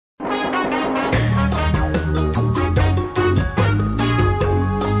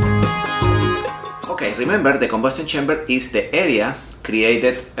remember, the combustion chamber is the area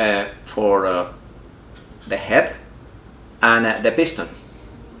created for the head and the piston.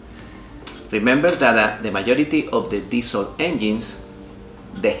 Remember that the majority of the diesel engines,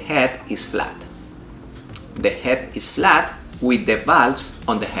 the head is flat. The head is flat with the valves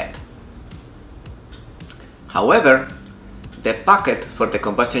on the head. However, the pocket for the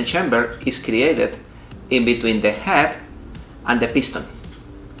combustion chamber is created in between the head and the piston,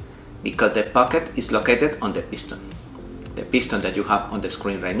 because the pocket is located on the piston. The piston that you have on the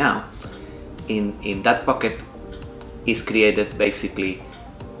screen right now, in that pocket is created basically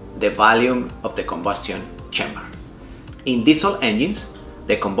the volume of the combustion chamber. In diesel engines,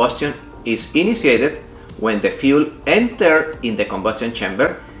 the combustion is initiated when the fuel enters in the combustion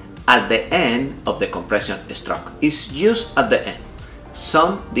chamber at the end of the compression stroke. It's used at the end,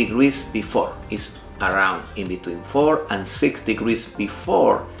 some degrees before. It's around in between 4 and 6 degrees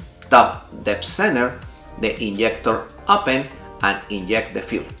before top depth center. The injector open and inject the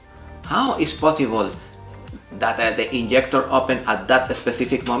fuel. How is possible that the injector open at that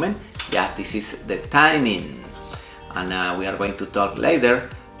specific moment? Yeah, this is the timing, and we are going to talk later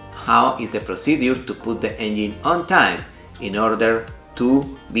how is the procedure to put the engine on time in order to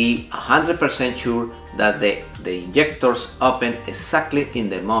be 100% sure that the injectors open exactly in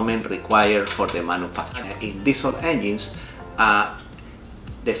the moment required for the manufacture. In diesel engines,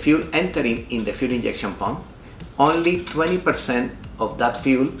 the fuel entering in the fuel injection pump, only 20% of that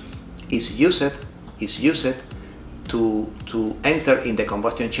fuel is used to enter in the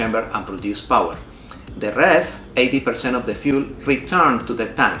combustion chamber and produce power. The rest, 80% of the fuel, return to the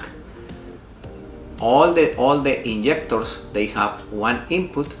tank. All the injectors, they have one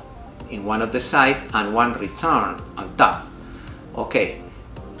input in one of the sides and one return on top. Okay,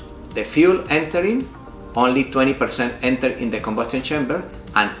 the fuel entering, only 20% enter in the combustion chamber,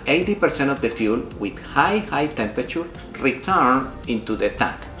 and 80% of the fuel with high temperature return into the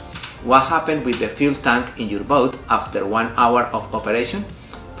tank. What happened with the fuel tank in your boat after 1 hour of operation?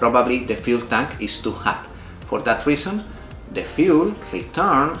 Probably the fuel tank is too hot. For that reason, the fuel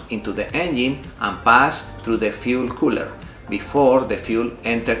return into the engine and pass through the fuel cooler before the fuel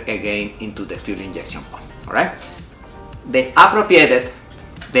enter again into the fuel injection pump. All right. The appropriated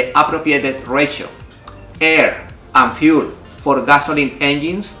ratio air and fuel for gasoline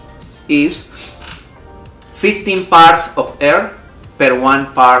engines is 15 parts of air per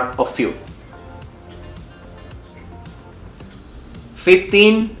 1 part of fuel.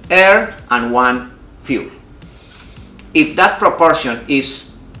 15 air and 1 fuel. If that proportion is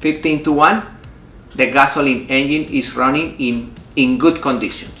 15 to 1, the gasoline engine is running in good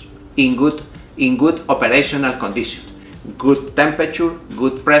conditions, in good operational conditions, good temperature,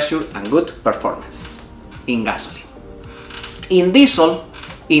 good pressure, and good performance in gasoline. In diesel,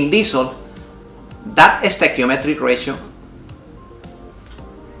 that stoichiometric ratio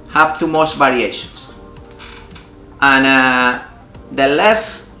have too much variations, and the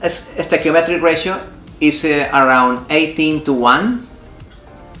less stoichiometric ratio is around 18 to 1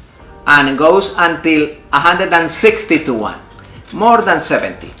 and goes until 160 to 1, more than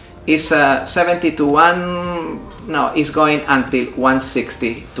 70. It's 70 to 1, no, it's going until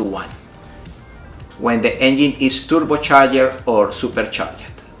 160 to 1 when the engine is turbocharged or supercharged.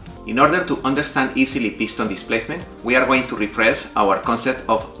 In order to understand easily piston displacement, we are going to refresh our concept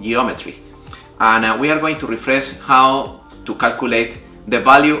of geometry, and we are going to refresh how to calculate the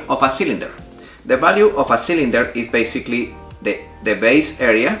value of a cylinder. The value of a cylinder is basically the base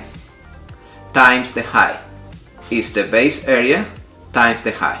area times the height. Is the base area times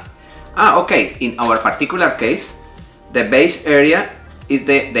the height. Okay, in our particular case, the base area is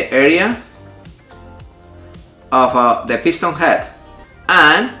the area of the piston head,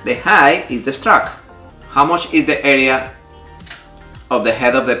 and the height is the stroke. How much is the area of the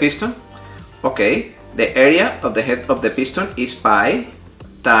head of the piston? Okay, the area of the head of the piston is pi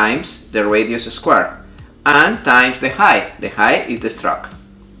times the radius square and times the height. The height is the stroke.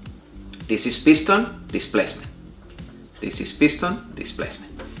 This is piston displacement. This is piston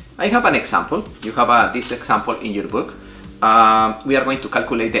displacement. I have an example. You have this example in your book. We are going to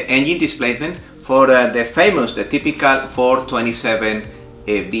calculate the engine displacement for the typical 427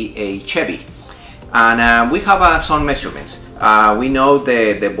 V8 Chevy. And we have some measurements. We know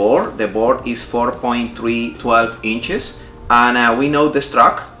the bore. The bore is 4.312 inches. And we know the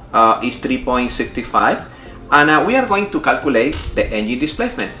stroke is 3.65. And we are going to calculate the engine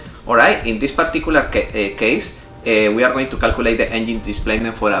displacement. Alright, in this particular case, we are going to calculate the engine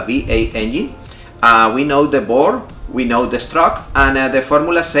displacement for a V8 engine. We know the bore, we know the stroke, and the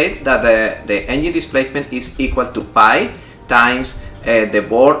formula says that the engine displacement is equal to pi times the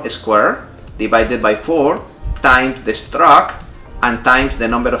bore square divided by 4 times the stroke and times the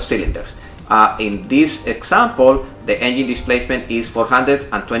number of cylinders. In this example, the engine displacement is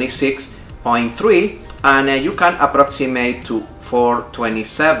 426.3, and you can approximate to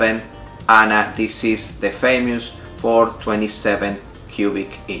 427, and this is the famous 427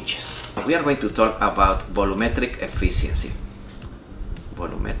 cubic inches. We are going to talk about volumetric efficiency.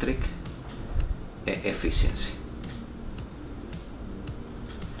 Volumetric efficiency.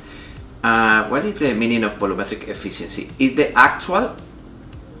 What is the meaning of volumetric efficiency? It's the actual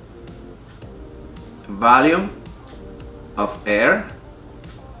volume of air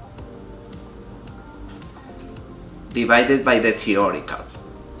divided by the theoretical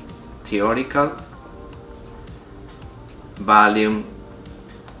volume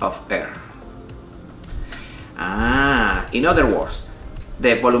of air. In other words,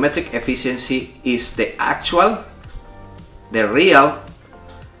 the volumetric efficiency is the actual, the real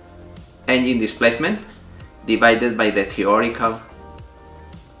engine displacement divided by the theoretical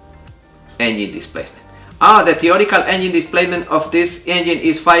engine displacement. The theoretical engine displacement of this engine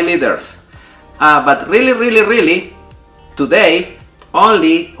is 5 liters. But really, today,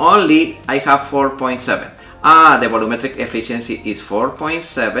 only I have 4.7. The volumetric efficiency is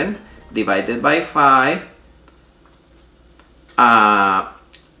 4.7 divided by 5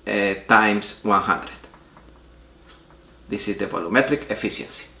 times 100. This is the volumetric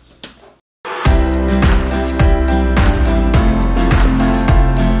efficiency.